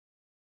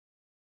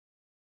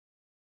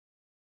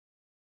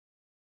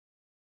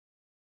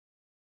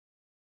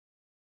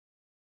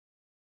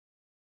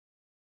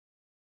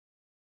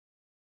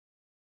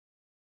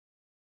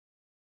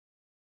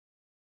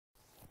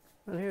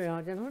Well, here we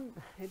are, gentlemen.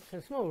 It's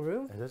a small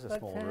room. It is a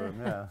small room,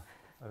 yeah.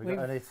 Have you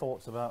got any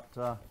thoughts about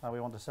how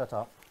we want to set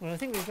up? Well, I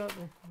think we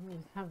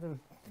have the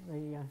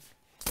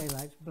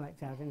daylights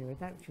blacked out anyway.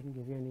 That shouldn't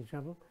give you any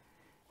trouble.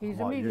 He's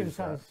a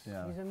medium-sized.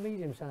 Yeah. He's a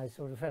medium-sized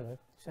sort of fellow.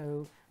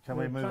 So can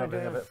we move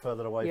everything a bit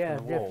further away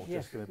from the wall?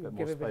 Just give it a bit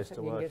more space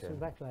to work in. Get some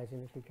backlight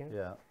in if you can.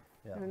 Yeah,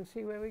 yeah. And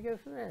see where we go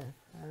from there.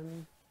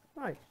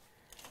 Right.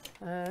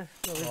 Well,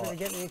 we've got to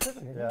get the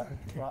equipment in. Yeah.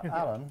 Right,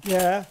 Alan.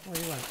 Yeah. What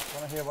do you want?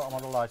 Want to hear what I'm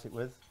going to light it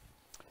with?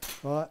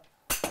 Right.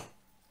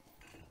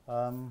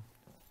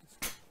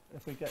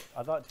 If we get,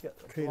 I'd like to get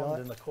the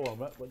blonde in the corner,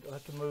 but we'll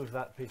have to move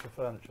that piece of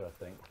furniture,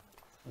 I think,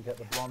 and get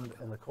the blonde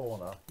in the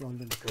corner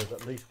with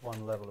at least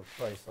one level of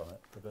trace on it,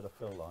 a bit of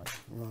fill light.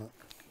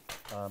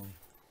 Right.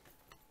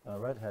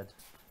 Redhead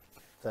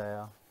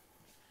there,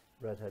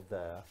 redhead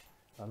there.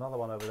 Another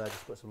one over there,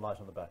 just put some light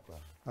on the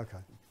background. Okay.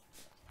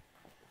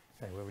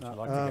 Okay, where would you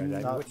like to go,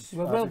 David? No,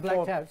 we're well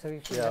blacked out, so you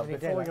shouldn't have any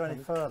before we go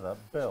any further,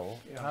 Bill,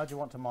 how do you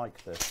want to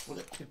mic this? Well,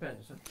 it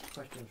depends.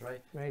 Questions, Ray.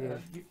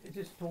 Radio. Is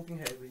this talking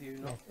head with you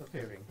not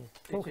appearing?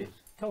 It is.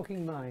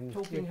 Talking mind.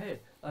 Talking head.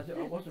 I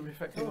wasn't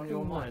reflecting on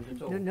your mind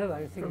at all. No,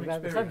 I was thinking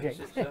about the subject.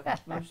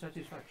 It's most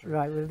satisfactory.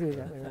 Right, we'll do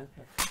that.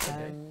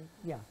 Okay.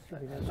 Yeah.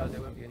 Should be so there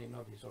won't be any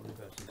noddies or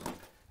reverses?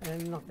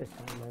 Not this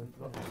time,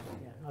 no.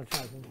 Yeah, I'll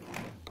try them.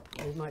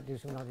 We might do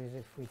some noddies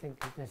if we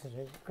think it's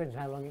necessary. Depends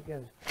how long it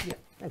goes. Yeah.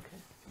 Okay.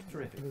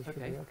 Terrific.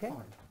 Okay.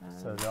 Fine.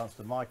 So the answer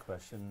to my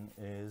question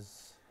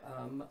is?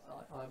 I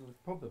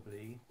would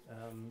probably,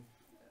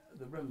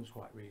 the room's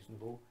quite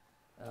reasonable,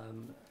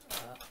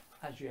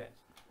 as yet,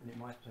 and it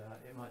might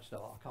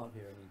start. I can't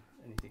hear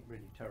anything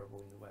really terrible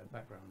in the way of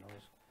background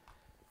noise.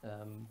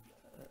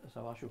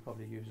 So I shall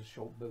probably use a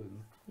short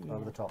boom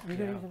over the top. You're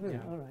going to use a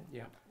boom? All right.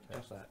 Yeah,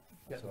 just that.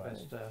 Get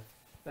the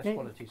best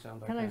quality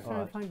sound I can. Can I try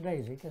and find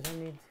Daisy, because I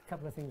need a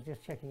couple of things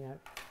just checking out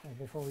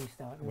before we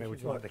start. Where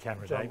would you like the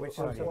camera, John, Dave? Which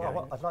side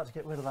I'd like to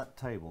get rid of that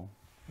table.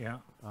 Yeah.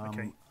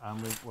 Okay.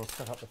 And we'll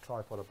set up the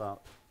tripod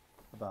about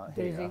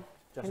Daisy, here.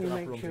 Just can you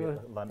make sure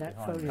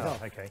that phone is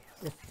off? Okay.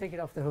 Just take it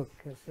off the hook,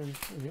 because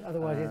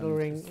otherwise it'll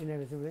ring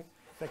inevitably. Is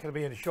that going to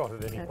be in a shot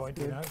at any point,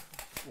 you know?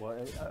 Well,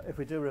 if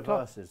we do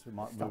reverses, we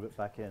might move it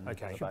back in the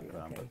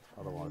background, but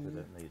otherwise we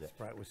don't need it.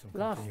 Right, with some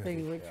last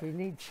thing which we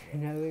need to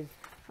know is,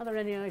 are there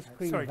any ice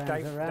cream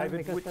vans around?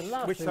 David, because the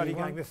last which thing side are you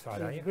going this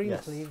side, are you? green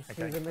sleeves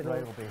through the middle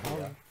of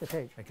the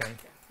page. Okay.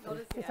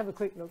 Just have a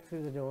quick look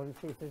through the door and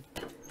see if there's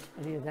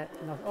any of that.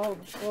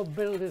 Or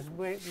builders,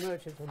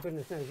 merchants, or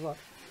goodness knows what.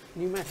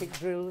 Pneumatic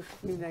drills,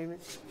 you name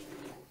it.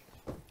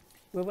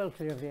 We're well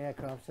clear of the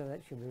aircraft, so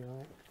that should be all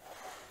right.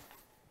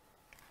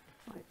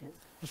 Right, yes.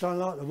 I don't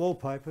like the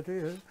wallpaper, do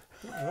you?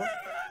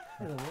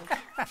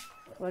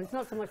 Well, it's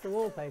not so much the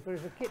wallpaper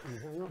as the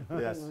kittens. I'm not.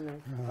 Yes,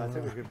 I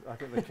think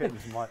the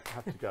kittens might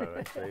have to go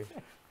actually.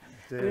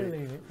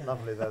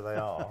 Lovely though they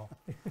are.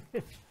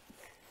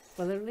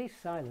 Well, they're at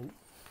least silent.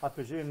 I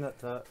presume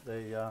that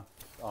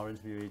our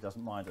interviewee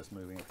doesn't mind us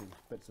moving a few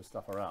bits of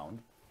stuff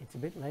around. It's a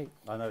bit late.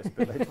 I know it's a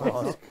bit late to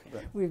ask.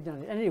 We've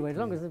done it anyway. As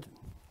long as the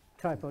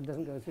tripod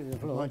doesn't go through the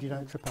floor. Mind you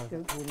don't trip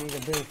over. We need a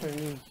bill for a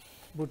new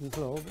wooden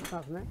floor, but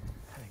apart from that.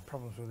 Having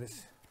problems with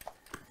this.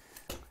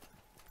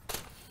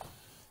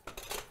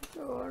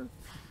 Go on.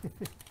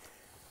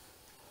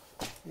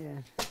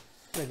 Yeah,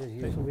 spread as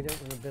usual. We don't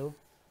want to bill.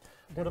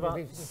 What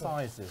about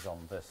sizes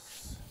on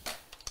this?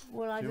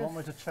 Well, do you want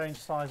me to change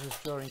sizes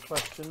during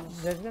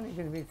questions? There's only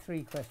going to be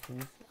 3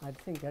 questions. I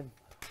think I'd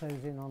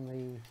close in on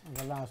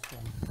the last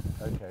one.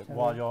 Okay, so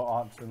while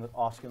you're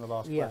asking the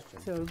last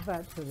question. So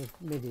about to the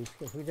middies,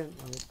 because we don't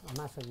want a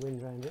massive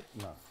wind around it.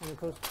 No. And of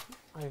course,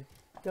 I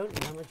don't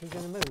know how much he's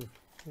going to move.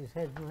 His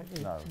head might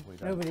be. No, we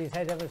don't. Nobody's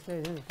head ever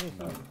stays in the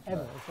position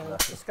ever. So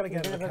just got to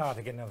get in the car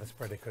to get another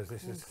spreader, because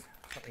this is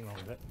something wrong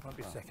with it. Might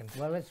be a second.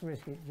 Well, let's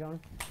risk it, John.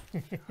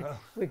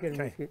 We can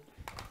risk it.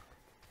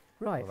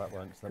 Right. Well, that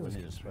won't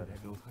need a spreader.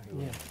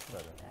 Yeah.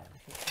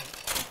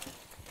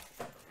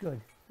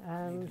 Good.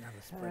 And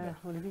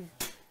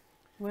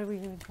where are we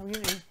going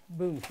to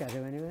boom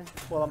shadow anyway?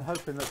 Well, I'm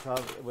hoping that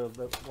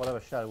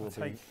whatever shadow will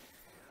be.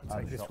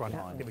 Take this one.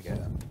 Here we go.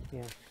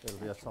 Yeah. It'll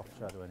be a soft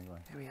shadow anyway.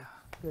 There we are.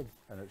 Good.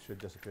 And it should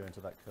disappear into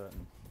that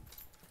curtain.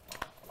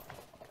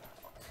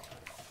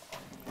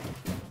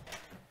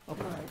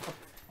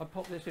 I'll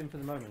pop this in for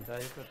the moment,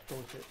 Dave, but of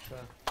course it's...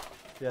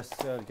 yes,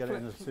 get it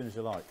in as soon as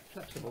you like.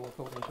 Flexible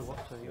according to what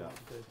you want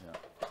to do.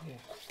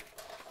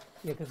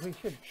 Yeah, because we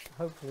should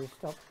hopefully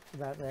stop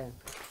about there.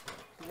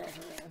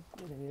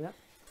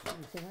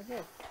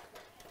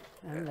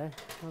 And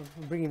I'll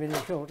bring him in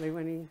shortly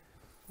when he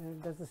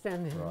does the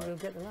stand-in and we'll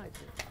get the lights.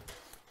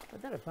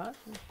 But that apart,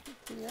 we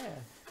should be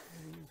there.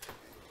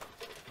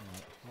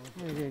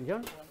 How are you doing,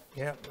 John?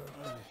 Yeah.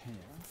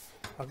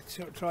 I'll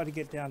try to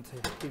get down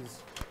to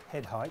his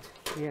head height.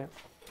 Yeah.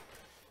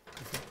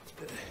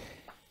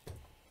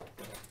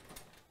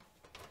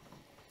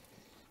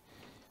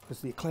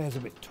 Because the Eclair's a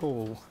bit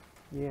tall.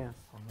 Yeah.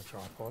 On the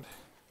tripod.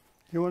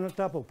 You want a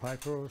double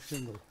paper or a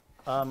single?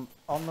 I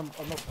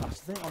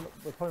think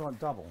we probably want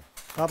double.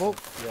 Double?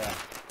 Yeah.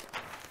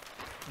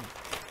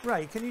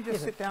 Ray, can you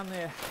just sit down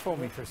there for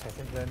me for a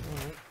second then?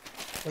 All right.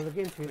 Well, look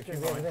into Would it you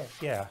over mind? there.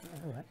 Yeah,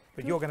 All right.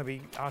 but you're going to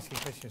be asking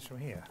questions from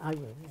here I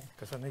will, yeah.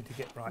 because I need to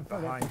get right I'll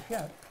have behind. to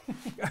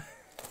shout.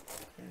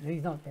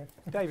 He's not dead.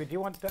 David, do you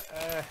want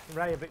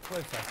Ray a bit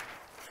closer?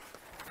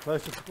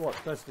 Closer to what?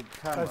 Closer to the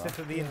camera? Closer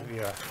to the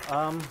interviewer.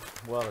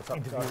 Well, it's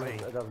up to Interviewee.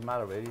 it doesn't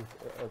matter really.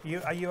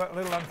 Are you a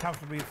little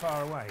uncomfortably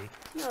far away?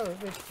 No,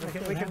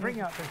 We can bring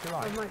you up if you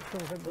I like. might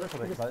talk A little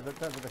bit closer.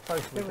 The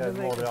closer we Don't go, wanna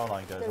the more make the it- eye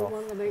line goes don't off.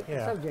 want to make the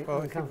Yeah, subject well,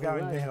 if you uncomfortable.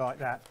 go in there like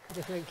that,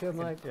 Just make sure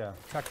my Yeah.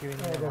 tuck you in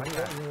hair there like doesn't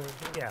that. get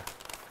in the Yeah.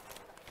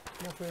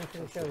 Not into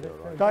the shoulder. be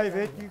all right.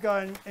 David, you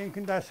going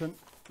incandescent?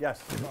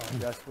 Yes.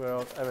 Yes.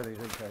 Well,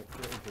 everything's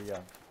into yeah.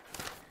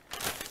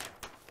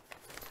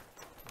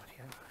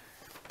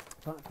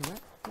 Apart from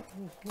that,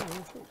 no,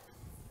 that's it.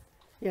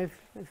 Yeah,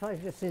 if I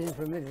just sit in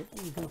for a minute,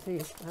 you can see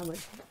how much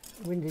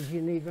windage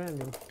you need round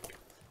him.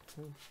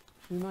 So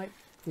you might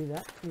do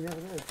that, you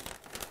never know.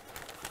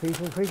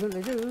 People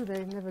frequently do,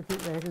 they never keep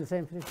their head in the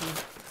same position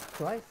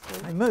twice.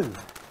 They move.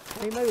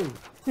 They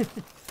move.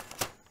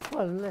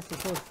 Well, unless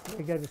of course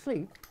they go to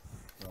sleep.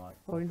 Right.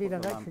 Or indeed Put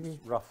I've the lamps actually-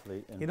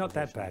 roughly in You're not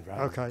that position. bad,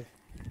 right? Okay.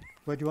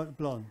 Where do you want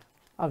the blonde?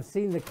 I've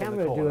seen the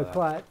camera do corner a there.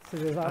 quiet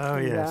sort of up Oh,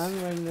 and yes.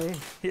 down when the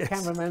Yes.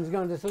 cameraman's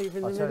gone to sleep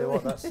in I'll the tell you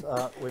middle. what,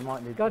 that's we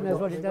might need. God knows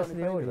what have it you does got to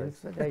any the baby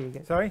audience, legs? but there you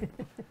go. Sorry?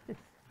 That's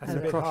And a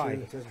bit across high. the-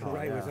 Because Oh,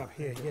 Ray was yeah. up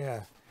here,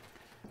 yeah.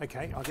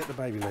 Okay, I'll get the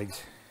baby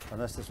legs.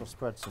 Unless this will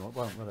spread somewhat,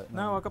 won't will it?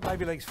 No, I've got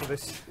baby legs for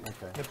this.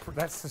 Okay.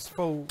 That's the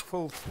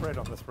full spread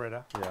on the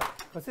spreader. Yeah.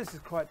 But this is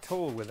quite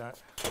tall with that.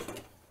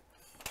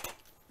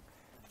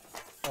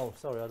 Oh,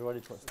 sorry, I'd already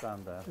put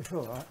stand there. It's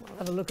all right. I'll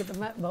have a look at the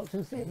map box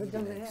and see if it's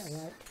done the hair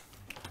right.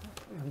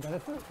 I haven't got a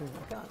filter,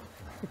 I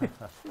can't.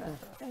 No,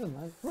 never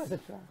mind, worth a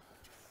try.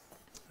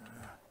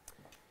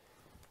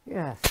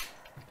 Yes.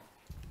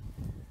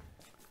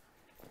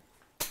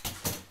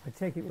 I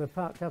take it we're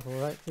parked up all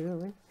right too, are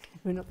we?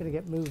 We're not going to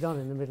get moved on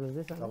in the middle of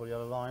this, are we? Double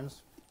yellow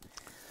lines.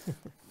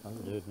 Nothing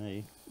to do with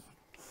me.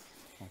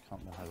 I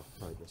can't know how to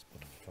operate this,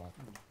 but I'll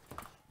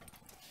try.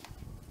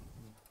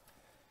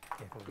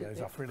 Yeah, it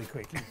goes off really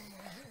quick.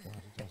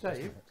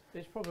 Dave,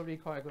 it's probably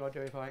quite a good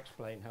idea if I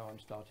explain how I'm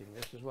starting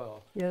this as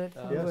well. Yeah, that's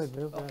fine. Yes. Word,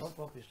 Bill, but-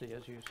 Obviously,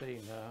 as you've seen,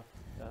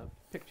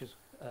 pictures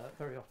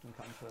very often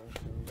come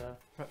first, and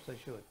perhaps they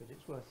should, but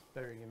it's worth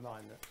bearing in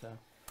mind that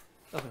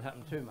doesn't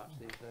happen too much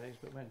these days,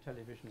 but when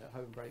television at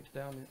home breaks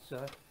down, it's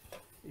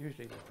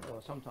usually,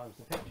 well, sometimes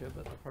the picture,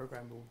 but the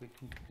programme will be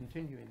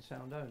continue in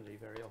sound only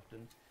very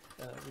often,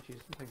 which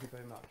is, thank you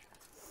very much.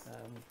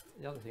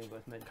 The other thing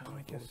worth mentioning, Can I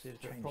of course, just is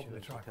that change problems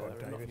the tripod,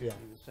 occur, not David? just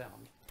with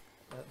sound,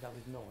 but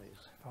with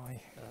noise. Bye.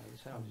 The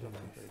sound is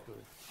often very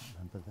good.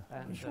 Remember that.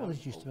 And, I'm sure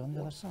this used to be on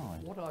the other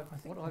side. What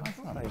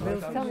I've Bill,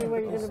 tell me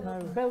where you're going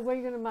to, Bill, where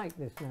you're going to make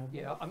this now?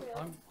 yeah,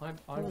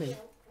 Really?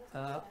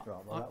 Right,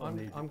 well, that will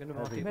need I'm going to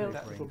mark heavy it with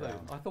that filtering little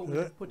boom. down. I thought we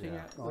were putting Yeah.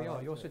 out, we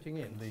are, you're sitting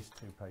in. At least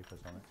 2 papers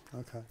on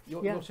it. Okay.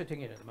 Yeah. You're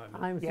sitting in at the moment.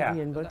 I'm Yeah.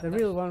 sitting in, but the That's-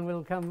 real one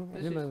will come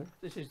in a moment.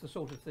 This is the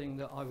sort of thing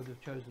that I would have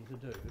chosen to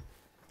do.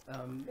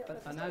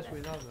 And as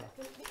with other,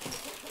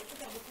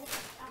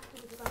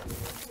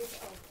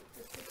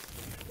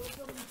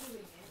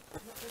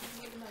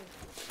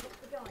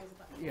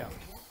 yeah,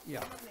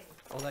 yeah.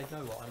 Well, they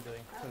know what I'm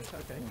doing, so it's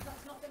okay.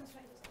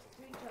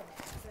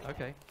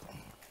 Okay.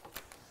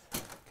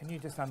 Can you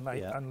just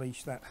Yeah.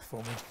 unleash that for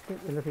me? Keep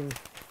you looking,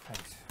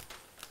 Thanks.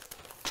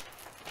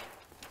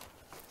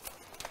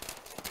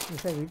 you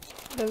say we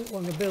don't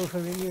want a bill for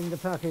renewing the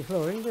parquet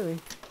flooring, do we?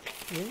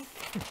 Yeah?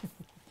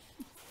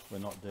 We're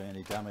not doing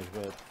any damage.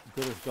 We're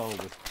good as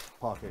gold with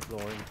parquet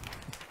flooring.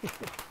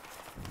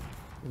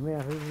 We may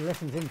have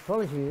lessons in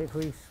quality if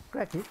we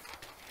scratch it.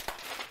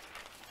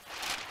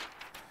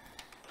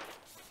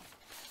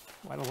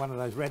 Well, one of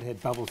those redhead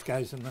bubbles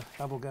goes and the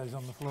bubble goes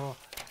on the floor.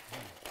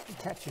 It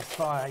catches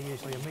fire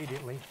usually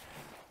immediately.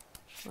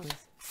 Well,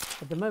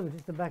 at the moment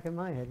it's the back of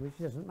my head, which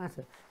doesn't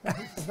matter. If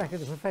it's the back of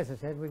the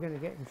professor's head, we're going to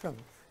get in trouble.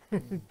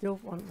 We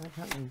don't want that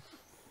happening.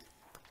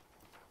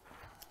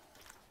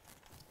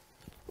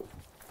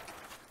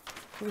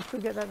 We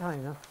could get that high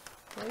enough,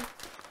 right?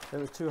 It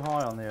was too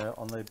high on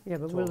the Yeah,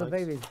 but will the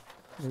legs. baby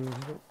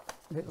move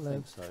a bit I low?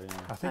 think so, yeah.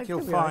 I think That you'll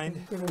could be right, find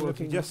give it a will be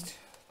looking just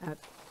at-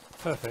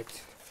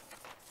 perfect.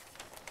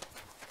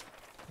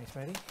 It's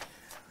ready?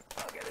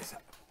 I'll get this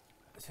up.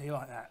 So you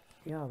like that?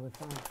 Yeah, we're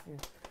fine.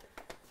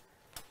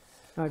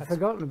 Yeah. I'd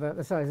forgotten about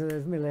the size of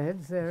those miller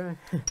heads there,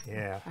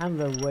 Yeah. and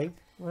the weight.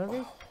 What are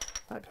they?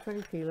 About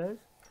 20 kilos.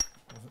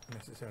 Wasn't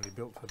necessarily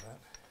built for that.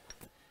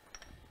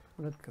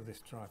 Well, Look at this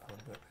tripod,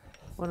 but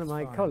one of it's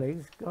my fine.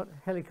 colleagues got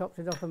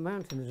helicoptered off a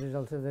mountain as a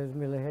result of those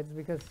miller heads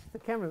because the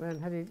cameraman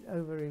had it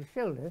over his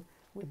shoulder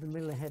with the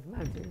miller head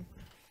mounted,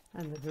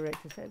 and the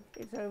director said,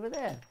 "It's over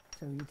there."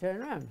 So he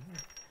turned around,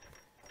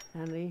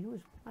 and he was,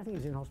 I think he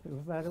was in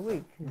hospital for about a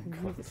week.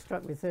 He gets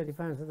struck with 30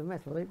 pounds of the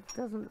metal. It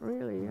doesn't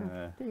really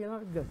do you a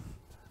lot of good.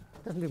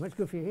 Doesn't do much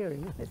good for your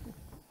hearing.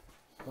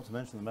 Not to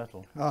mention the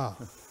metal. Ah,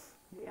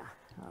 Yeah.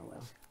 Oh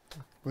well.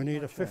 we need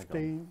a What's there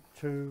 15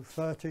 to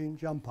 13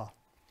 jumper.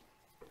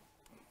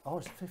 Oh,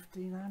 it's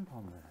 15 amp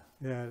on there.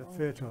 Yeah, the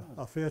theatre,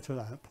 a theatre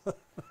lamp. We're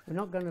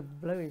not going to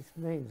blow his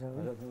mains, are I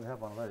we? don't think we have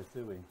one of those,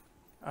 do we?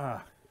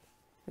 Ah,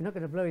 We're not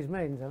going to blow his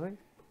mains, are we?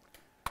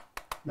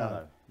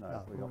 No,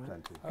 No. we've got Alright.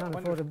 plenty. Can't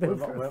wonder afford a if bill we're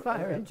for not- a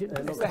fire it- engine. it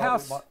is looks the like we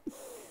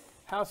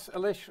house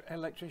might-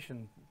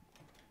 electrician,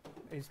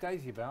 is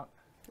Daisy about?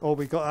 Or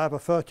we got to have a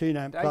 13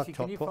 amp plug Daisy,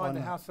 top can you put on find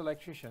the that. house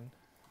electrician?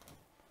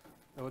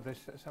 Or there's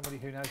somebody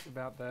who knows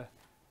about the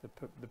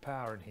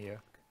power in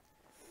here?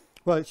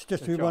 Well, it's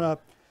just So we John. want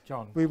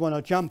John.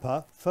 a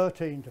jumper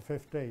 13 to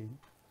 15,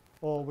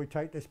 or we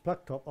take this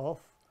plug top off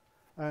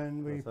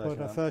and we The put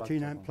a 13 amp plug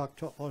 13 top amp on. plug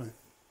top on it.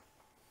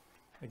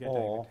 Again,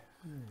 Or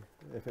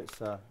Hmm. if it's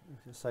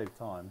if it saves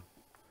time,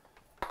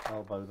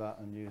 elbow that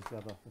and use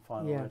the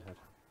final Yeah. redhead.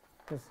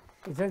 Because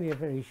it's only a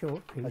very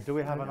short piece. Do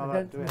we have I another?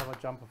 don't Do we think- have a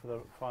jumper for the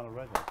final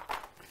redhead?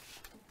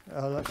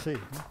 Let's see.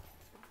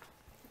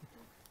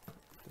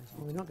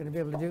 We're not going to be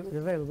able to do it with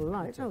available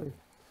light, are we?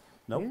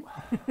 Nope.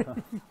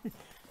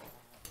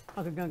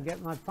 I could go and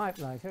get my pipe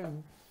lighter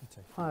and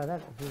fire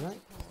that if you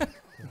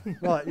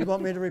like. Right, you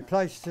want me to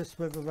replace this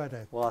with a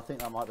redhead? Well, I think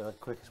that might be the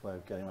quickest way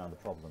of getting around the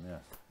problem.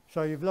 Yes.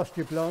 So you've lost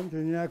your blonde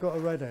and you now got a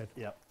redhead.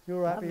 Yep.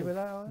 You're happy Lovely. with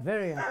that? Are you?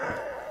 Very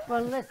happy.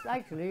 Well,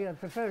 actually, I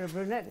prefer a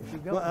brunette if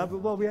you've got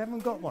one. Well, we haven't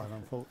got one,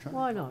 unfortunately.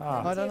 Why not?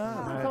 Ah. I don't know.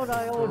 I thought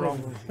I ordered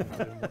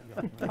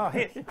one. Oh,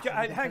 here.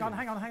 Hang on.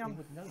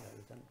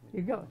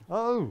 You got one?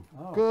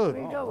 Oh, good.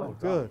 There you go. One.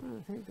 Good.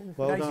 Oh, thank goodness.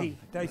 Well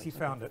Daisy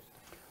found it.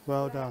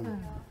 Well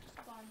done.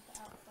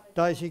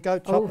 Going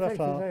top Oh, of the thank you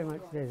floor. very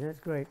much, Daisy. That's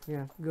great.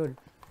 Yeah, good.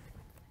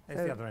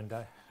 There's the other end,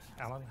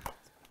 Alan.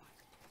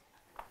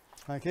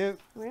 Thank you.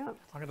 We are. I'm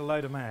going to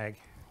load a mag.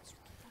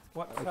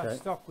 What Okay.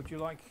 stock would you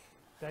like,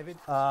 David?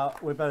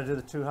 We better do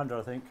the 200,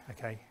 I think,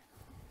 Okay.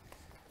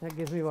 That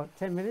gives me what,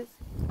 10 minutes?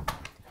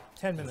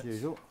 10 as minutes.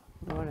 usual.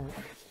 Right.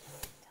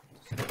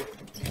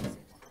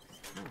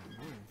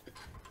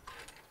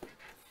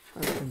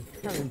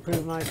 That'll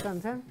improve my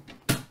suntan.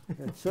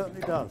 It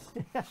certainly does.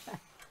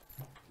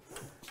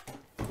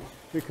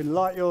 You can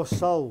light your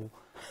soul.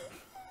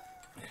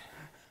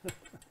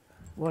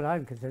 What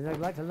I'm concerned, I'd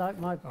like to light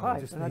my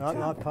pipe. just and I need Light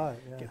can't. my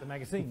pipe, yeah. Get the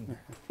magazine.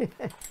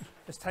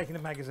 Just taking the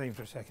magazine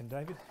for a second,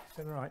 David. Is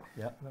that all right?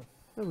 Yeah.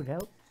 That would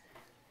help.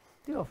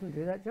 Do you often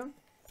do that, John?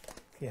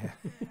 Yeah.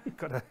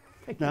 Got to.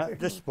 Now,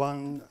 this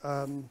one,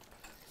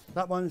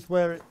 that one's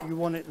where you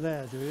want it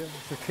there, do you?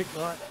 It's a kick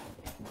light.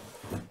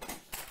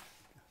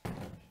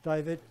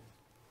 David?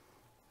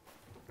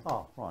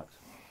 Oh, right.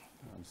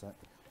 One sec.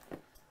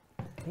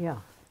 Yeah.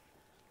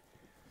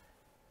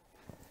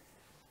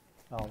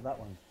 Oh, that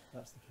one.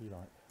 That's the key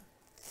light.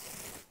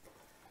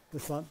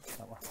 This one?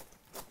 That one.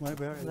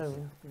 Where it is?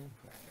 No,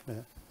 Yeah.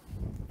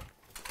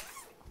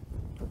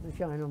 Put the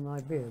shine on my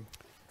beard.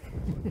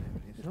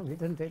 As long as it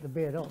doesn't take the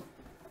beard off.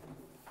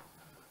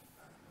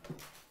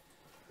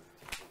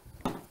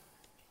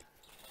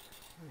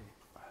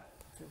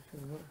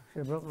 Should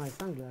have brought my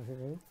sunglasses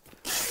in.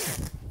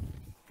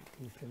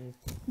 Used to be.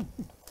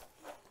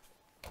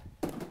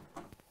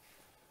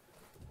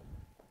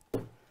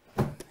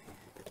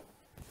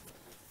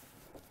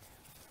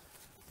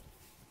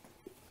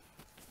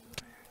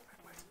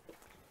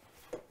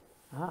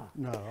 Ah,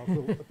 No,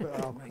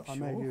 I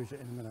may sure. use it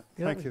in a minute.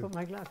 you want Thank me to you. put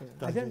my glasses on? I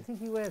Thank don't you. think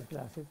he wears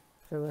glasses,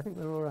 so I think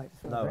we're all right.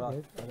 as far No, as I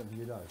that don't goes. think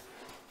he does.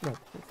 No,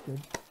 that's good.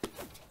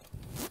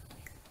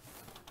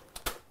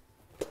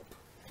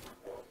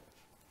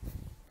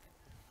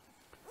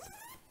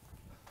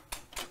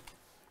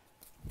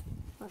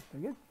 That's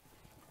pretty good.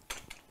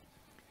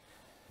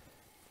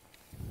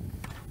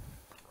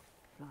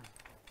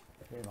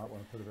 You might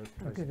want to put a bit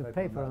I'll of put a on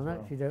paper on as that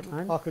well. if you don't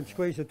mind. I can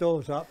squeeze the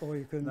doors up, or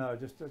you can No,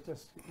 just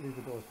leave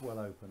the doors well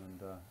open and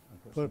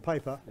put put a some,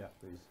 paper. yeah,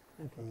 please.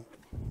 Okay.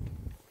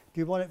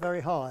 Do you want it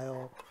very high,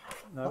 or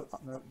No,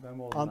 no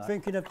more than I'm that.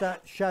 thinking of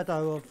that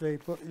shadow of the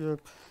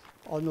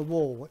on the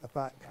wall at the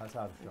back. That's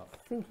out of shot. I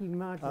think he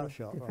might, Oh, have,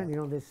 sure, depending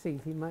on this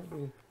seat, he might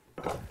be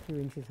a few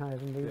inches higher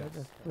than me. Yes,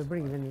 but we'll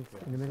bring it in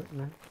a minute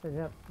and that. Set it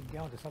up. Go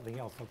on to something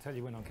else. I'll tell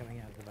you when I'm coming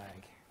out of the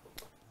bag.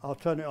 I'll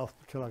turn it off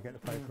until I get the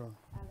paper on.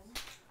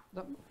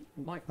 That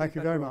might Thank be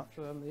you very better much.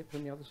 off,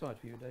 from the other side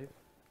for you, Dave.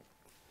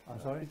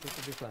 I'm sorry?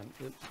 This lamp,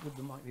 would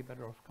the mic be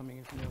better off coming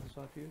in from the other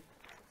side for you?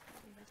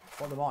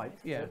 What, the mic?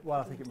 Yeah. Well,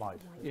 I think it might.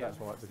 If Yeah. that's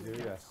all right with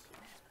you, yes.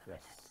 Yes.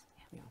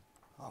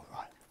 All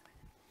right.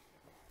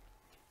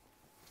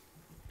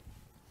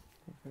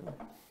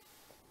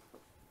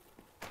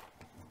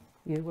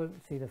 You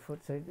won't see the foot,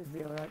 so it'll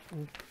be all right.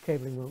 And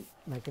cabling won't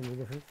make any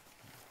difference.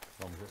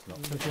 As long as it's not.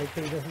 Just make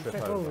sure it doesn't Trip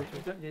step over. over.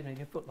 You don't need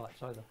any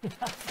footlights either.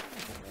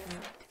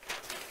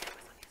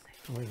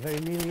 I was very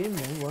nearly in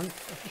there once.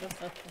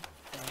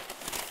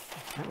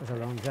 That was a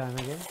long time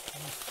ago.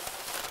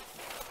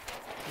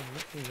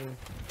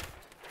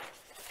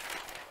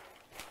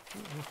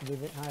 It has to be a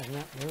bit higher than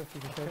that, though, if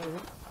you can cope with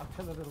it. I'll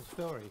tell a little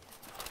story.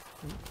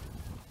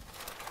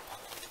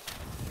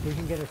 We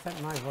can get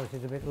my voice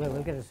is a bit low.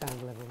 We'll get a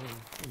sound level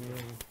in the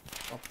room.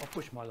 I'll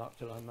push my luck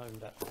till I'm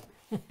moaned at.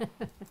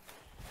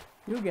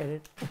 You'll get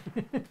it.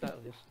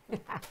 That'll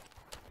just.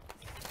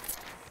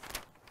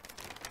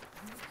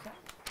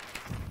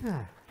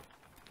 Ah,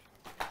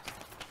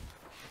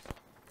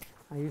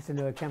 I used to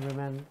know a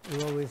cameraman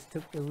who always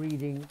took the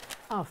reading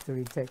after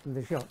he'd taken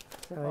the shot.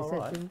 So I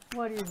said to him,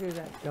 why do you do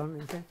that, John?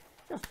 And he said,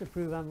 just to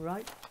prove I'm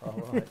right. Oh,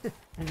 right.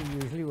 And he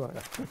usually was.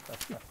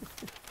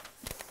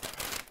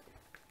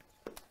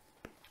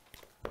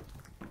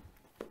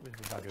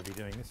 We've got to be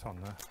doing this on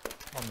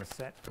the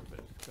set, but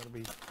it's got to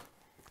be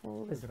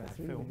All this look at for that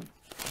 3 film.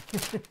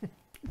 minutes.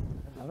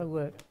 That'll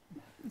work.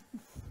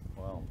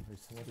 Well, we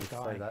used There's to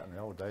a say guy. that in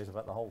the old days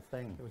about the whole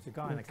thing. There was a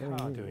guy in a That's car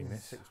really doing nice.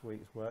 this, 6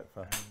 weeks work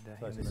for and 30 in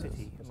the minutes city, for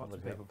lots of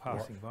somebody people else.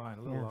 passing by, and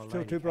a Yeah. little old Still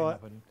lady too came bright.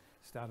 up and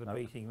started No.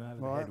 beating him over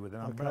the Right, head with an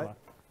okay. umbrella.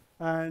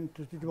 And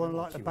did you want to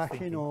light She the was back in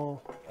thinking.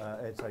 or?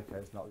 It's okay,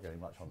 it's not getting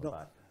much on the Not-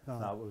 back. No.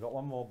 Now, we've got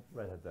one more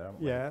redhead there,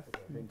 haven't we? Yeah.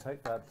 We can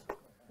take that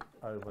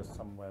over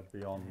somewhere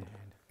beyond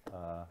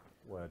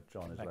where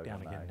John is Back loading down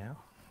the again mag, now.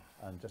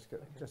 and just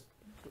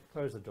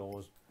close the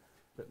doors,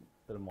 bit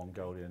of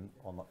Mongolian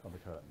on the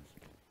curtains.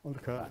 On the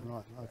curtain,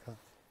 right, okay.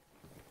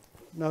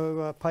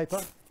 No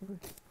paper?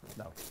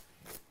 No.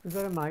 We've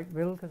got a mic,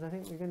 Bill, because I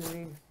think we're going to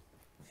need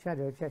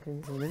shadow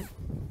checking in a minute.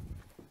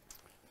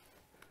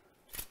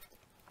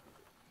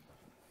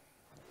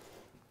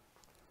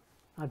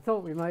 I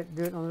thought we might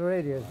do it on the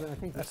radios, but I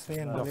think That's it's the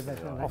end probably of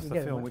better on that. off You the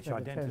get a film, much which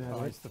better turnout of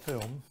identifies it. the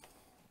film,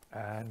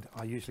 and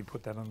I usually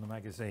put that on the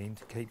magazine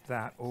to keep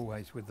that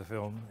always with the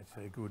film. It's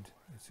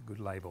a good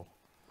label.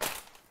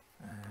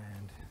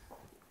 And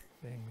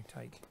then we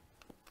take,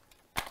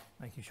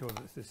 making sure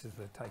that this is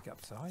the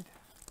take-up side.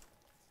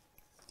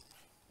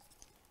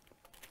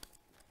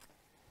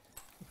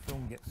 The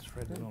film gets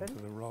threaded Okay. onto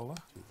the roller,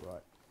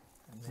 Right.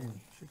 and then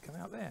it should come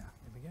out there.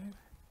 There we go.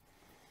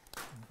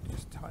 And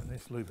just tighten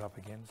this loop up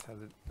again so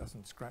that it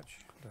doesn't scratch,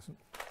 doesn't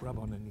rub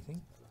on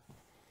anything.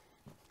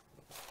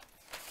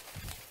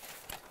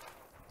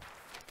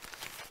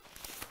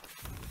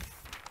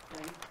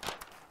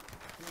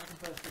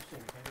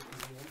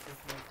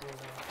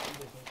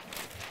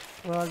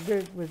 Well, I'll do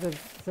it with the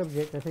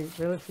subject, I think,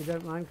 Bill, if you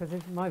don't mind, because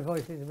my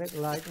voice is a bit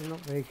light and not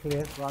very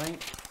clear. Running.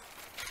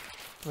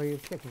 Oh, you're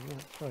checking, yeah,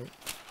 sorry.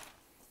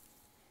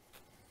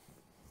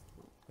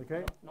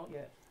 Okay. Not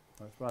yet.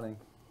 That's running.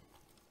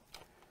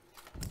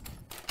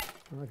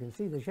 Well, I can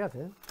see the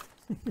shutter.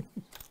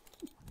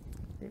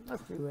 It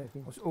must be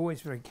working. I was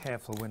always very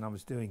careful when I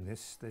was doing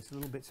this. There's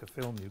little bits of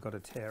film you've got to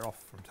tear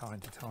off from time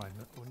to time.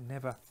 Or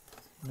never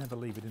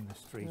leave it in the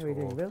street How are you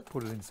doing, or Bill?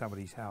 put it in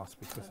somebody's house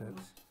because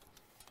it's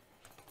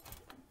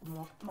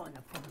Minor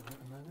problem at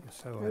the moment. you're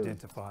so Oh.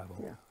 identifiable.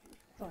 Yeah.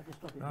 Oh, I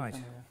just got it Right.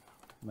 somewhere.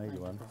 Major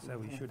one. So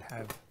we should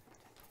have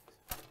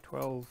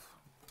 12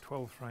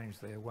 frames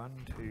there. 1,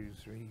 2,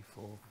 3,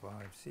 4,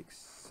 5, 6,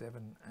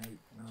 7, 8,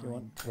 9, Do you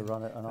want to 10,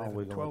 run it and I'll 11,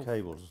 wiggle 12 the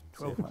cables? and see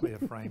 12 if I- clear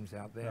frames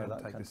out there No, and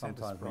that take can the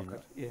centre sometimes mean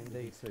sprocket. Yeah,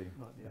 indeed. See.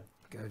 Might be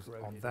a Goes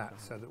corroded on or that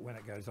something. so that when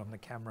it goes on the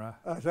camera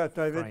Is that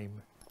David?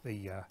 frame,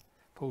 the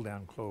pull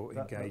down claw That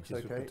looks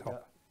engages okay, at the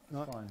top, yeah,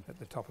 Right. fine. at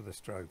the top of the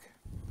stroke.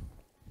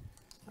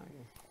 Oh,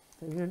 yeah.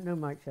 So no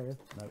mic shadow?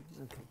 No.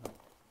 Okay.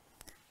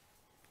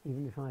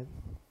 Even if I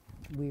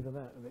weave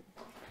about a bit.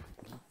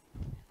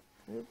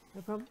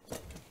 No problem.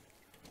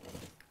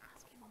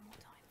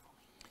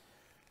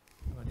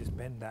 And I just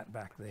bend that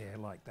back there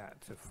like that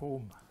to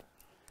form,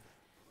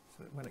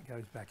 so that when it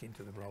goes back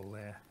into the roll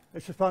there,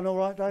 Is this one all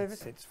right, it David?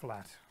 sits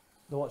flat.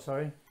 The what,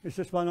 sorry? Is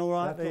this one all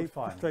right? That looks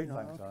fine. street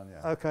Thanks, light? Alan,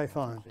 yeah. Okay,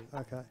 fine.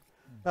 Okay.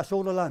 That's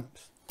all the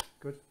lamps.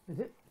 Is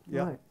it?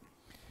 Yeah. Right.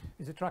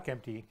 Is the truck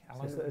empty,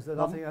 Alan? Is there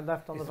Um, nothing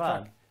left on the is the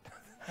van?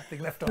 Nothing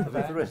left on the If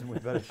there van. isn't,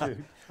 we'd better shoot.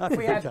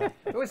 We had,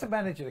 there was a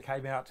manager that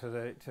came out to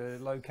the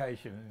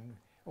location and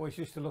always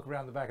used to look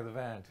around the back of the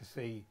van to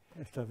see.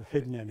 If they've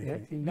hidden Yeah,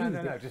 anything. you No, used no,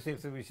 it. no, to see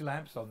if there was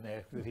lamps on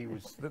there that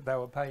they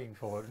were paying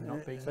for and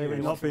not being So we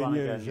used. want Not to being run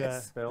again, used, yeah.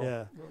 yes, Bill.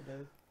 Yeah. Will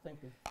do.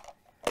 Thank you.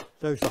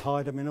 Those to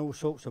hide them in all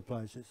sorts of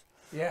places.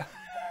 Yeah.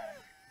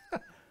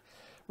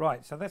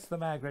 Right, so that's the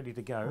mag ready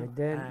to go. I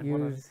daren't and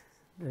what I- use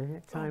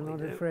the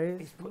time-honoured do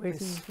phrase, is put waiting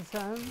this- for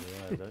sound.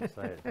 Yeah, don't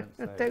say it,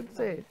 don't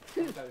say it.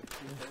 Don't say it.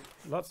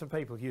 Lots of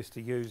people used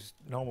to use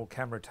normal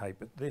camera tape,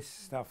 but this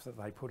stuff that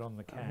they put on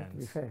the I have to be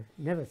cans fair.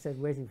 Never said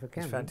waiting for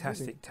camera. is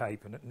fantastic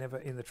tape, and it never,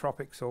 in the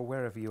tropics or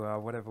wherever you are,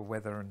 whatever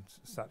weather and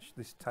such,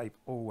 this tape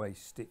always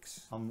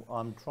sticks. I'm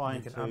You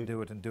trying can to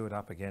undo it and do it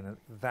up again. And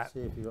that see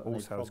if you've got any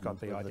also has got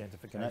problems the with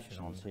identification on.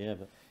 connections here,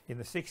 but In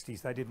the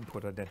 60s, they didn't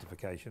put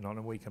identification on,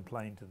 and we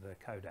complained to the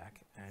Kodak,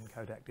 and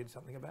Kodak did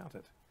something about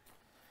it.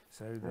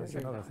 So there's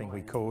Okay. another thing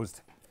we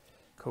caused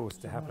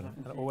to happen.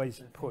 And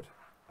always put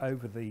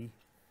over the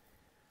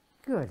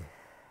Good.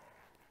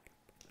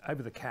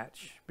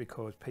 catch,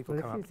 because people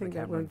Well, come if you up to the think that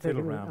camera and won't take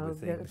fiddle a minute, around I'll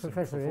with get the things, and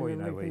professor before in you and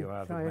know we where you can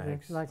are, the try the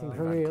mags, lighting you've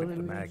for real clipped the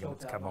and mag and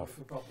it's come off.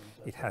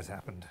 It has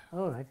happened.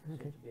 All right,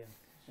 okay. Seems to be a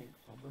sync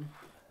problem.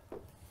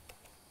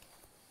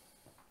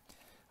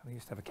 I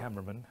used to have a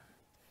cameraman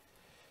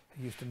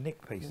who used to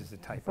nick pieces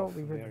of tape thought off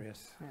we from could-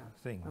 various Yeah.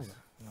 things. Oh,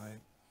 And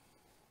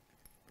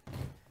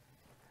I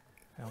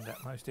found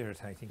that most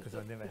irritating because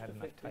I never had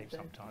enough tape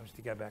sometimes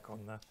to go back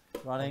on the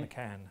running.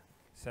 can.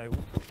 So,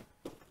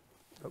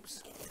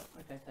 oops.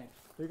 Okay, thanks.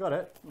 You got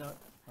it? No.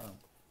 Oh.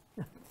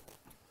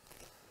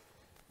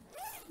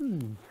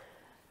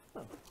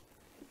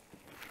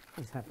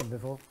 It's happened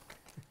before.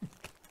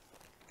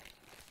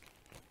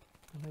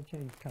 Have I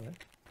changed colour?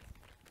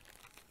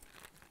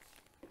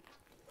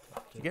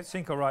 Did you get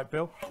sync all right,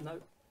 Bill? No,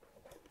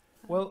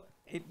 Well,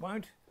 it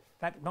won't.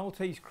 That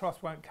Maltese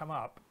cross won't come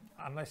up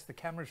unless the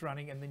camera's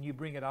running, and then you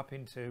bring it up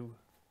into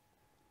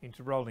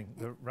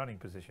the running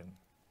position,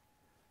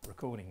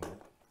 recording mode.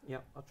 yeah,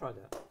 I'll try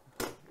that.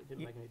 It didn't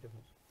Ye- make any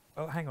difference.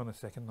 Oh, hang on a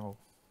second.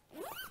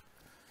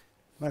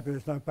 Maybe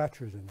there's no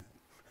batteries in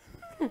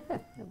it.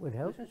 That would There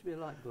help. seems to be a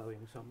light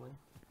glowing somewhere.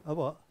 Oh,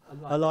 what?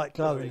 A I like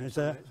glowing. Is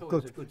somewhere. that It's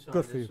always good? a good sign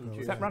good there's for you, some Bill. Is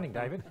juice that in running, it.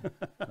 David?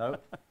 No,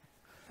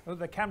 Oh,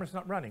 the camera's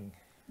not running.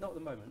 Not at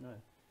the moment, no.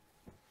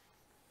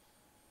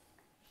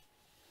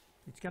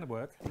 It's going to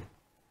work.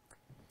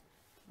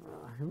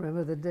 I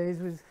remember the days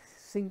with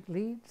sync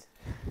leads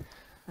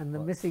and the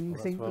missing well,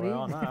 that's sync where we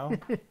are lead.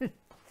 now.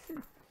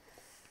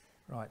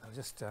 Right, I'll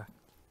just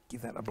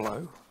give that a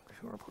blow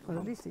before I put it Well,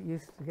 on. at least it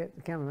used to get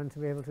the cameraman to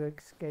be able to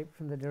escape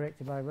from the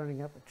director by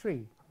running up a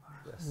tree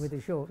Yes. with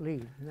a short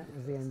lead, and that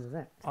was the end of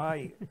that.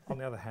 I, on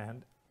the other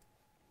hand,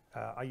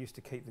 I used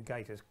to keep the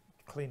gate as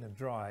clean and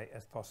dry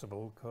as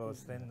possible,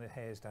 because then the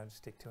hairs don't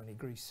stick to any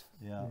grease.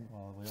 Yeah,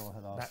 well, we all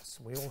had our...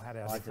 We all had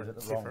our I did different, it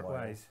the wrong different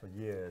way. ways. For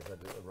years, I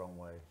did it the wrong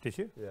way. Did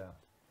you? Yeah,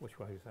 Which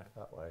way was that?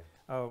 that way.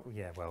 Oh,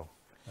 yeah, well,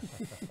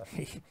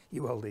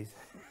 you oldies.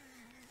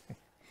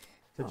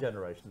 It's a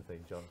generation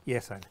thing, John.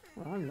 Yes, I know.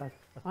 Well,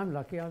 I'm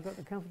lucky I've got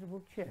the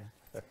comfortable chair.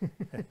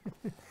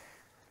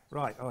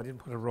 Right, oh, I didn't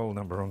put a roll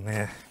number on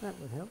there. That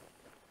would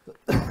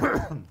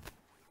help.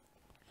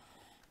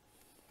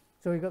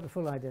 So we've got the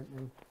full ident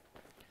then.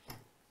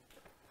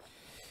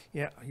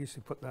 Yeah, I used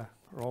to put the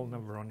roll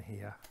number on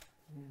here.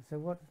 Yeah, so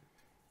what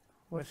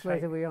Let's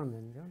slate say- are we on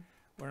then, John?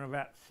 We're on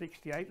about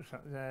 68 or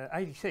something,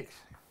 86.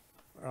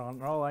 We're on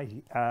roll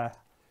 80,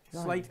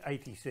 slate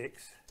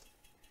 86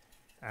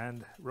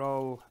 and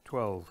roll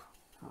 12.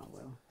 Oh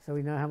well. So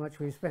we know how much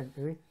we've spent,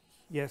 do we?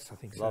 Yes, I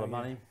think A so. lot of yeah.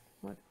 money.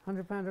 What,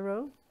 £100 a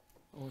roll?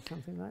 Or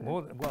something like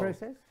More that? than, well,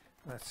 Process?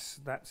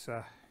 that's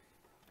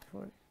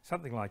For it?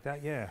 something like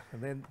that, yeah.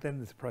 And then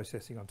there's the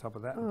processing on top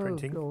of that, and Oh,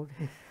 printing, God.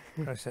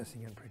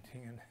 processing and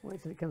printing, and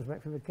Wait till it comes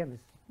back from the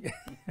chemist.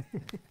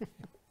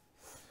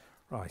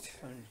 right.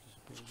 Phone's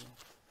disappeared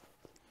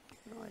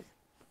again. Right.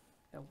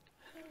 Help.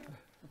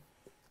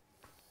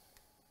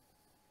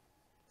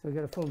 So we've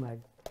got a full mag.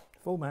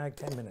 Full mag,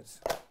 10 minutes.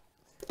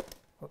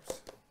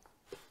 Whoops.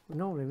 Well,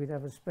 normally we'd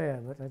have a spare,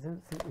 but I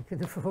don't think we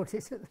can afford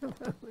it at the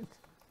moment.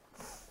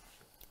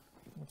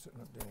 What's it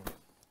not doing?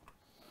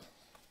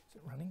 Is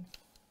it running?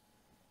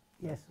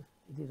 Yes,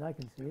 it is. I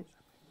can see it.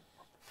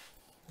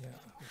 Yeah,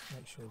 let's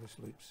make sure this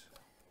loops.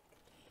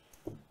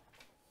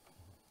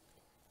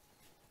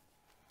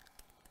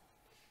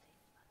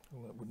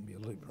 Well, that wouldn't be a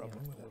loop problem,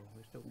 would it?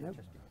 We're still Nope.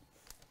 testing.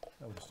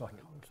 That was just like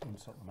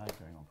stop the mag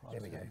going on. Christ,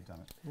 There we go. you've done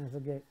it. There's a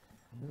gate.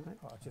 Right.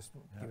 I'll just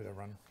Yeah. give it a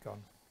run.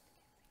 Gone.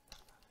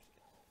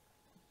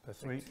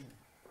 Perfect. Sweet.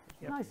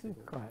 Yep. Nice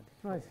and quiet.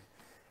 Right.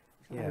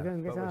 Yeah, We're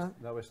going to get our...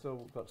 No, we've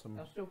still got some...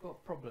 I've still got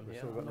a problem We've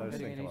here. still got I'm no not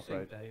getting sync, any I'm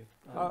sync, afraid. Dave.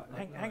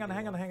 Hang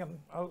on.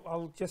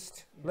 I'll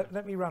just Yeah.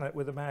 let me run it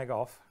with the mag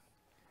off.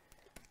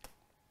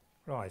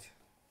 Right.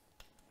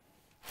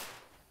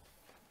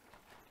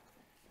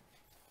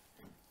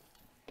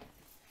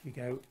 You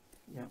go.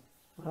 Yeah,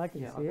 Well, I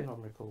can yeah, I've see it. been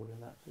on record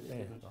and that. So it Yeah.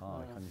 didn't-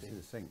 Ah, I can you see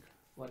the sync?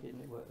 Why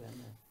didn't it work then?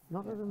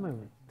 Not at the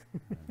moment.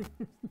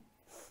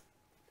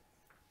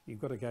 You've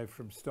got to go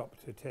from stop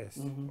to test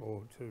Mhm.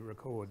 or to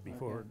record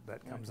before Okay.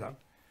 that comes Okay. up.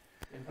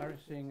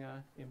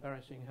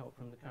 Embarrassing help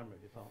from the camera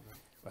department.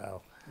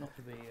 Well, Not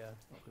to be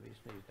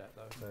sneezed at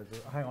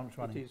though. Hang on, it's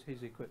It running. is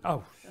his equipment.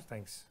 oh,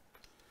 thanks.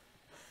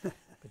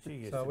 But you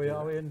used So to we do are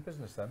that. we in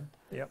business then?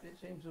 Yep. It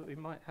seems that we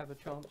might have a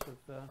chance of.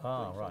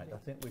 Ah, doing right. something. I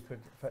think we could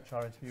fetch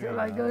our interview. Shall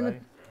I go and-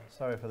 Ray.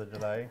 Sorry for the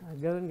delay. I'll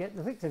go and get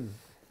the victim.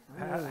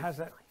 How's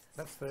that?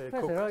 That's the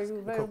Professor, are you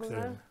cook available soon.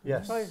 now?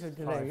 Yes. Sorry to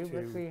delay you, Five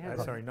but to- we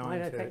have sorry, a 9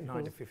 minor to technical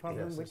 9 to 15.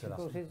 problem, Yes, which it's of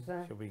course is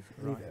Shall we?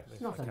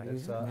 it's not okay.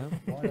 unusual.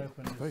 Wide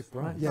open. Very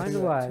bright. Yeah, Mind the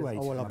but- wires.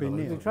 Oh, well, I've been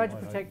We near. tried to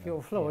protect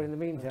your floor in the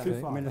meantime. Too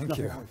I far, mean, there's thank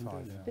nothing you.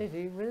 I can do. Is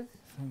he with us?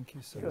 Thank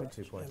you so Good. much.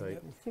 2.8.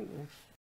 I think